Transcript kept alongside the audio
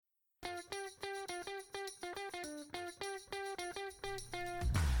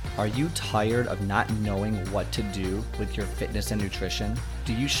Are you tired of not knowing what to do with your fitness and nutrition?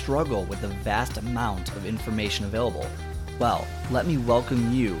 Do you struggle with the vast amount of information available? Well, let me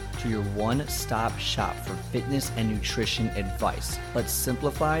welcome you to your one-stop shop for fitness and nutrition advice. Let's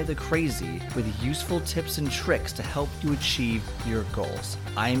simplify the crazy with useful tips and tricks to help you achieve your goals.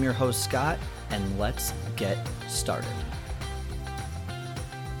 I am your host, Scott, and let's get started.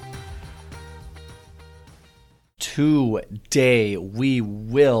 Today, we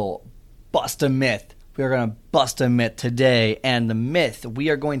will bust a myth. We are going to bust a myth today, and the myth we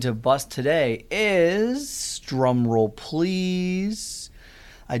are going to bust today is, drum roll please.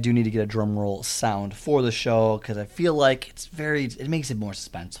 I do need to get a drum roll sound for the show because I feel like it makes it more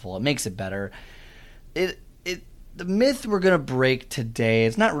suspenseful. It makes it better. The myth we're going to break today,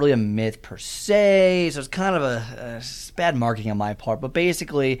 it's not really a myth per se, so it's kind of a bad marketing on my part, but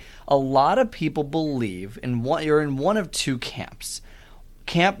basically a lot of people believe you're in one of two camps.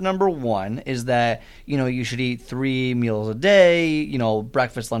 Camp number one is that, you should eat 3 meals a day,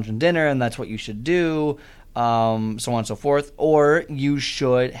 breakfast, lunch, and dinner, and that's what you should do, so on and so forth. Or you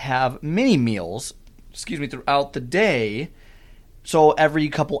should have mini meals, throughout the day. So every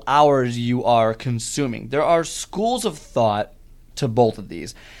couple hours you are consuming. There are schools of thought to both of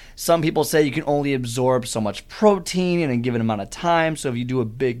these. Some people say you can only absorb so much protein in a given amount of time. So if you do a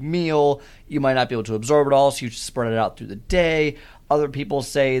big meal, you might not be able to absorb it all, so you should spread it out through the day. Other people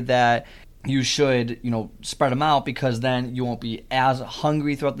say that you should, spread them out because then you won't be as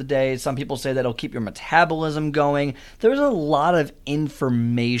hungry throughout the day. Some people say that it'll keep your metabolism going. There's a lot of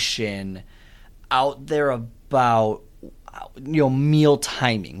information out there about meal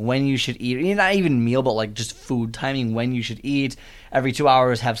timing, when you should eat. Not even meal, but like just food timing, when you should eat. Every 2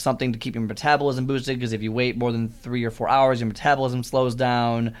 hours, have something to keep your metabolism boosted, because if you wait more than 3 or 4 hours, your metabolism slows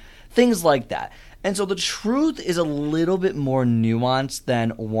down. Things like that. And so the truth is a little bit more nuanced than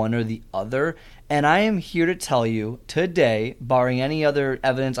one or the other. And I am here to tell you today, barring any other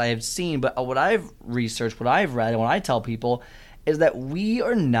evidence I have seen, but what I've researched, what I've read, and what I tell people is that we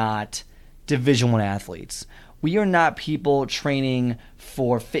are not Division I athletes. We are not people training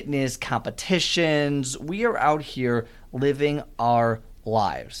for fitness competitions. We are out here living our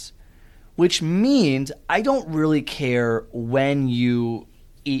lives, which means I don't really care when you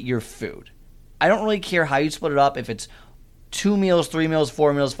eat your food. I don't really care how you split it up, if it's 2 meals, 3 meals,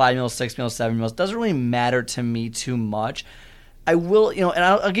 4 meals, 5 meals, 6 meals, 7 meals. It doesn't really matter to me too much. I will, and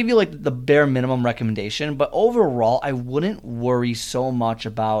I'll give you like the bare minimum recommendation, but overall, I wouldn't worry so much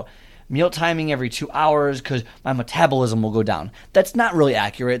about meal timing every 2 hours because my metabolism will go down. That's not really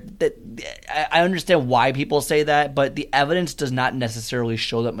accurate. I understand why people say that, but the evidence does not necessarily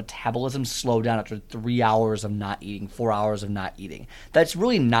show that metabolism slow down after 3 hours of not eating, 4 hours of not eating. That's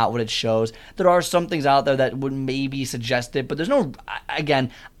really not what it shows. There are some things out there that would maybe suggest it, but there's no,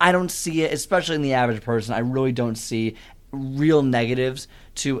 again, I don't see it, especially in the average person. I really don't see real negatives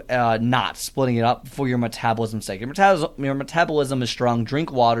to not splitting it up for your metabolism's sake. Your metabolism is strong.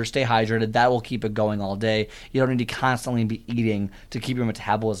 Drink water. Stay hydrated. That will keep it going all day. You don't need to constantly be eating to keep your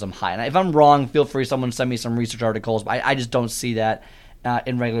metabolism high. And if I'm wrong, feel free, someone send me some research articles. But I just don't see that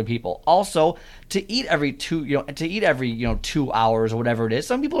in regular people. Also, to eat every 2 hours or whatever it is,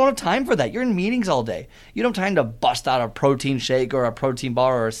 some people don't have time for that. You're in meetings all day. You don't have time to bust out a protein shake or a protein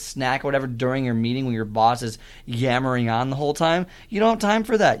bar or a snack or whatever during your meeting when your boss is yammering on the whole time. You don't have time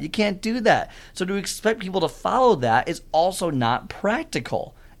for that. You can't do that. So to expect people to follow that is also not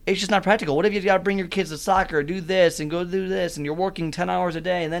practical. It's just not practical. What if you got to bring your kids to soccer, do this, and go do this, and you're working 10 hours a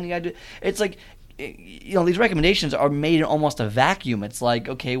day, and then you got to do... It's like... these recommendations are made in almost a vacuum. It's like,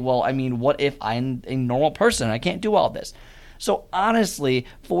 okay, well, what if I'm a normal person? I can't do all this. So honestly,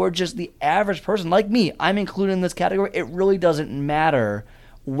 for just the average person like me, I'm included in this category. It really doesn't matter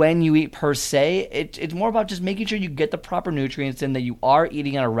when you eat per se. It's more about just making sure you get the proper nutrients in, that you are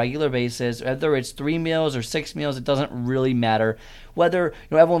eating on a regular basis. Whether it's 3 meals or 6 meals, it doesn't really matter. Whether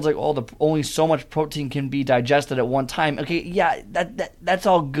everyone's like, oh, only so much protein can be digested at one time. Okay, yeah, that's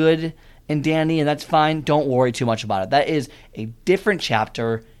all good and dandy, and that's fine. Don't worry too much about it. That is a different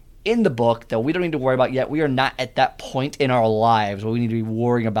chapter in the book that we don't need to worry about yet. We are not at that point in our lives where we need to be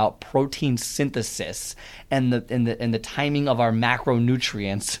worrying about protein synthesis and the timing of our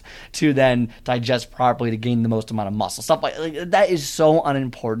macronutrients to then digest properly to gain the most amount of muscle. Stuff like that is so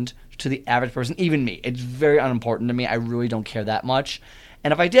unimportant to the average person, even me. It's very unimportant to me. I really don't care that much.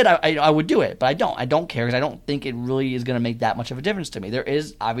 And if I did, I would do it, but I don't. I don't care because I don't think it really is going to make that much of a difference to me. There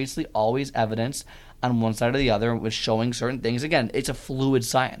is obviously always evidence on one side or the other with showing certain things. Again, it's a fluid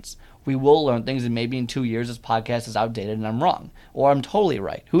science. We will learn things, and maybe in 2 years this podcast is outdated and I'm wrong, or I'm totally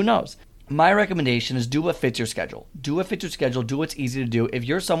right. Who knows? My recommendation is do what fits your schedule. Do what fits your schedule. Do what's easy to do. If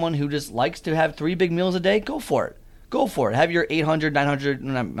you're someone who just likes to have 3 big meals a day, go for it. Go for it. Have your 800, 900,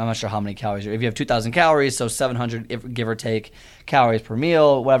 I'm not sure how many calories. If you have 2,000 calories, so 700, give or take, calories per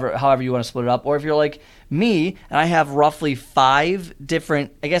meal, whatever, however you want to split it up. Or if you're like me, and I have roughly 5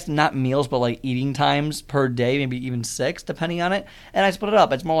 different, I guess not meals, but like eating times per day, maybe even 6, depending on it, and I split it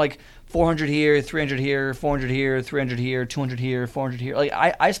up. It's more like 400 here, 300 here, 400 here, 300 here, 200 here, 400 here. Like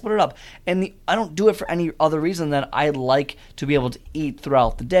I split it up, and I don't do it for any other reason than I like to be able to eat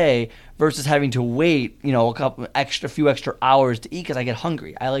throughout the day versus having to wait, a few extra hours to eat because I get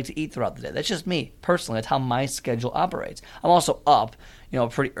hungry. I like to eat throughout the day. That's just me personally. That's how my schedule operates. I'm also up,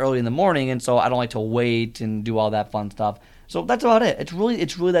 pretty early in the morning, and so I don't like to wait and do all that fun stuff. So that's about it. It's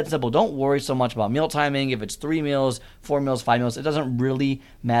really that simple. Don't worry so much about meal timing. If it's 3 meals, 4 meals, 5 meals, it doesn't really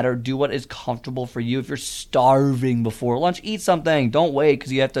matter. Do what is comfortable for you. If you're starving before lunch, eat something. Don't wait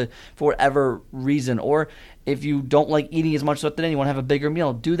because you have to, for whatever reason. Or if you don't like eating as much throughout the day and you want to have a bigger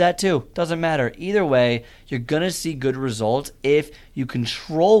meal, do that too. Doesn't matter. Either way, you're going to see good results if you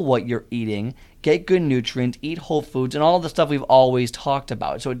control what you're eating, get good nutrients, eat whole foods, and all the stuff we've always talked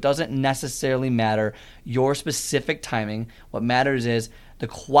about. So it doesn't necessarily matter your specific timing. What matters is the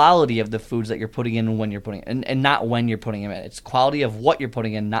quality of the foods that you're putting in when you're putting in, and not when you're putting them in. It's quality of what you're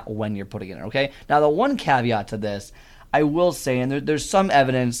putting in, not when you're putting it in, okay? Now, the one caveat to this, I will say, and there's some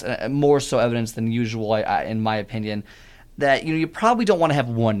evidence, more so evidence than usual, in my opinion, that you probably don't want to have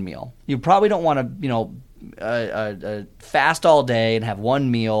one meal. You probably don't want to, fast all day and have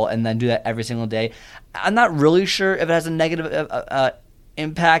one meal and then do that every single day. I'm not really sure if it has a negative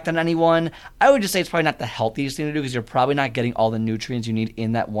impact on anyone. I would just say it's probably not the healthiest thing to do because you're probably not getting all the nutrients you need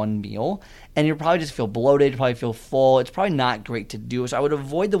in that one meal, and you'll probably just feel bloated, you probably feel full. It's probably not great to do, so I would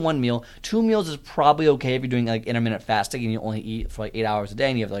avoid the one meal. 2 meals is probably okay if you're doing like intermittent fasting and you only eat for like 8 hours a day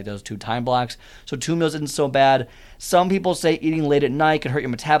and you have like those 2 time blocks. So 2 meals isn't so bad. Some people say eating late at night can hurt your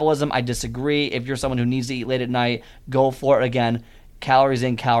metabolism. I disagree. If you're someone who needs to eat late at night, go for it. Again, calories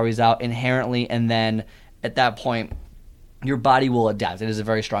in, calories out inherently, and then at that point, your body will adapt. It is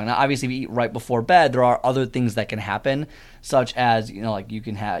very strong. Now, obviously, if you eat right before bed, there are other things that can happen, such as, like you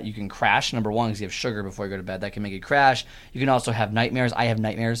can crash, number one, because you have sugar before you go to bed. That can make you crash. You can also have nightmares. I have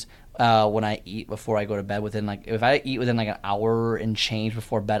nightmares when I eat before I go to bed. If I eat within like an hour and change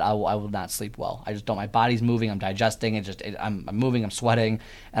before bed, I will not sleep well. I just don't. My body's moving. I'm digesting. I'm moving. I'm sweating,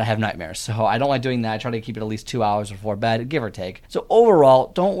 and I have nightmares. So I don't like doing that. I try to keep it at least 2 hours before bed, give or take. So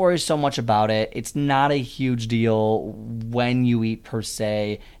overall, don't worry so much about it. It's not a huge deal when you eat per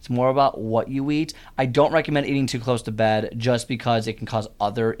se. It's more about what you eat. I don't recommend eating too close to bed just because it can cause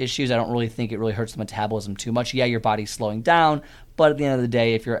other issues. I don't really think it really hurts the metabolism too much. Yeah, your body's slowing down, but at the end of the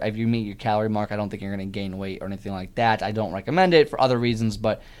day, if you meet your calorie mark, I don't think you're going to gain weight or anything like that. I don't recommend it for other reasons,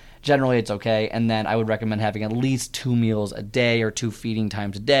 but generally it's okay. And then I would recommend having at least 2 meals a day or 2 feeding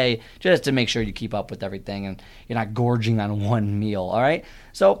times a day just to make sure you keep up with everything and you're not gorging on one meal, all right?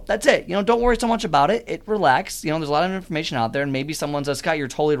 So that's it. Don't worry so much about it. Relax. There's a lot of information out there, and maybe someone says, Scott, you're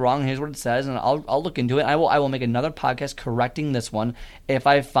totally wrong. Here's what it says, and I'll look into it. I will make another podcast correcting this one if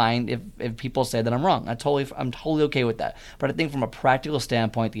I find if people say that I'm wrong. I'm totally okay with that. But I think from a practical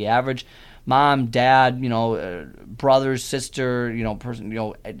standpoint, the average mom, dad, brother, sister,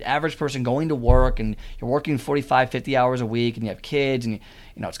 person, average person going to work, and you're working 45, 50 hours a week, and you have kids, and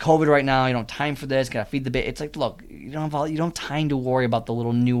it's COVID right now. You don't have time for this. Gotta feed the baby. It's like, look, you don't have time to worry about the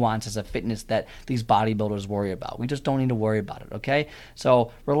little nuances of fitness that these bodybuilders worry about. We just don't need to worry about it. Okay,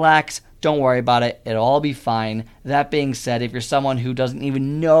 so relax. Don't worry about it. It'll all be fine. That being said, if you're someone who doesn't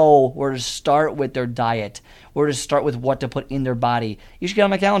even know where to start with their diet, where to start with what to put in their body, you should get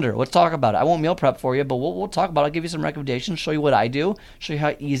on my calendar. Let's talk about it. I won't meal prep for you, but we'll talk about it. I'll give you some recommendations, show you what I do, show you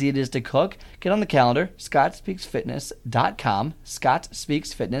how easy it is to cook. Get on the calendar, scottspeaksfitness.com,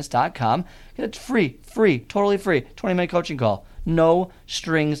 scottspeaksfitness.com. Get it free, totally free, 20-minute coaching call. No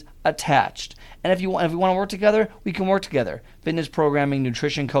strings attached. And if you want to work together, we can work together. Fitness programming,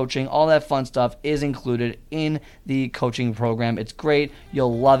 nutrition coaching, all that fun stuff is included in the coaching program. It's great.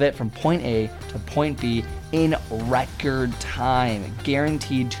 You'll love it from point A to point B in record time.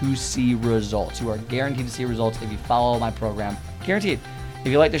 Guaranteed to see results. You are guaranteed to see results if you follow my program. Guaranteed. If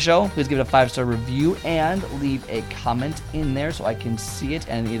you like the show, please give it a 5-star review and leave a comment in there so I can see it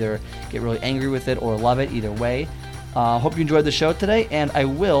and either get really angry with it or love it. Either way. Hope you enjoyed the show today, and I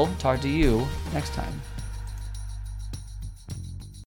will talk to you next time.